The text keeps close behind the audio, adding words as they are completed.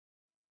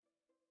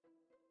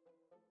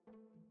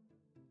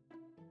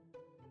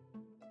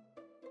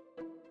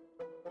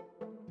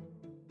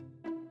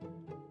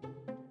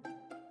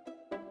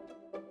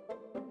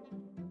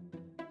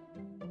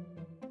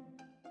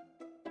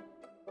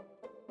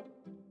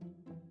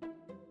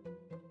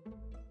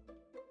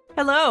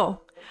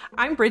Hello,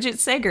 I'm Bridget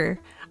Sager.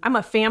 I'm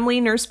a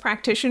family nurse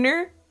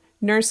practitioner,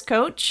 nurse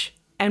coach,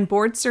 and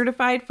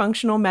board-certified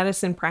functional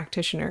medicine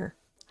practitioner.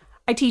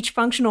 I teach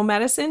functional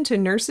medicine to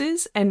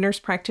nurses and nurse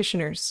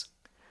practitioners.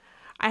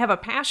 I have a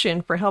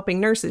passion for helping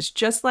nurses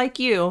just like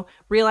you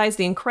realize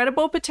the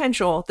incredible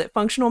potential that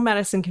functional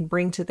medicine can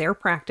bring to their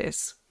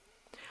practice.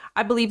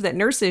 I believe that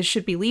nurses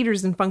should be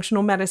leaders in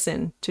functional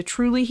medicine to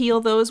truly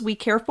heal those we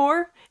care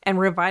for and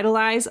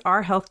revitalize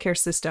our healthcare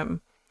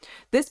system.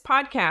 This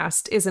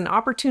podcast is an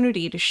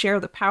opportunity to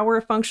share the power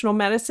of functional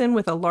medicine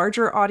with a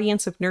larger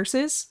audience of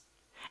nurses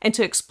and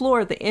to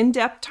explore the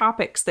in-depth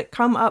topics that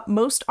come up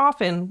most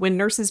often when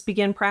nurses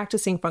begin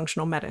practicing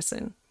functional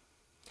medicine.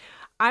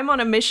 I'm on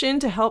a mission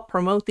to help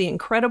promote the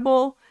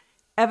incredible,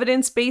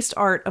 evidence-based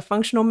art of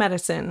functional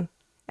medicine,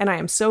 and I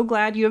am so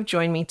glad you have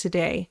joined me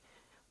today.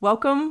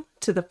 Welcome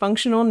to the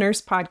Functional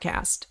Nurse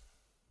Podcast.